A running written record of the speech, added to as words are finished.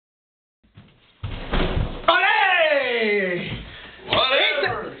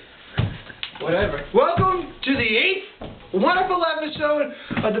Whatever. Welcome to the 8th wonderful episode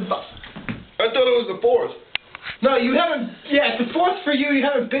of the... I thought it was the 4th. No, you haven't... Yeah, it's the 4th for you. You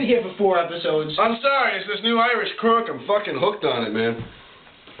haven't been here for 4 episodes. I'm sorry. It's this new Irish crunk. I'm fucking hooked on it, man.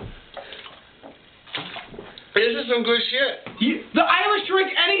 This is some good shit. The Irish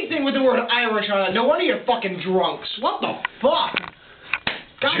drink anything with the word Irish on it. No wonder you're fucking drunks. What the fuck?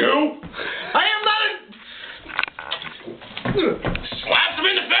 Jew? I am not a... Slaps him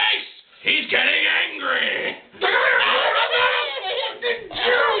in the face! He's getting angry!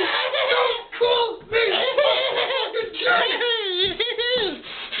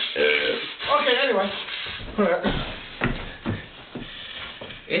 Okay, anyway.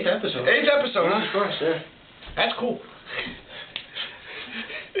 8th episode. 8th episode, huh? Of course, yeah. That's cool.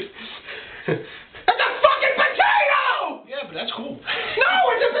 That's a fucking potato! Yeah, but that's cool. No,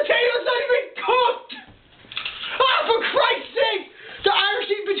 it's a potato. It's not even cooked. Oh, for Christ's sake! The Irish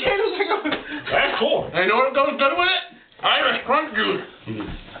eat potatoes like a... That's cool. And you know what goes good with it? Irish crunk juice.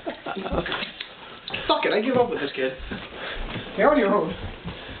 Fuck it, I give up with this kid. You're on your own.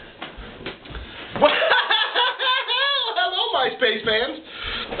 Hello, MySpace fans.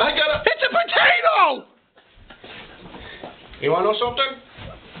 I got a... It's a potato! You want to know something?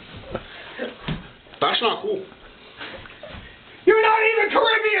 That's not cool. You're not even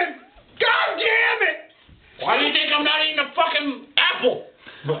Caribbean! God damn it! Why do you think I'm not eating a fucking apple?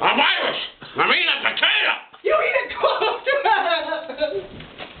 I'm Irish. I'm eating a potato. You eat it cooked!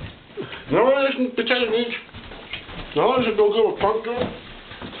 You know what this potato needs? No, does it go good with pumpkin?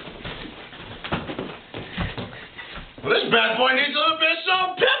 Well, this bad boy needs a little bit of salt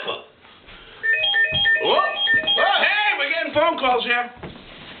and pepper. Oh, hey, we're getting phone calls here.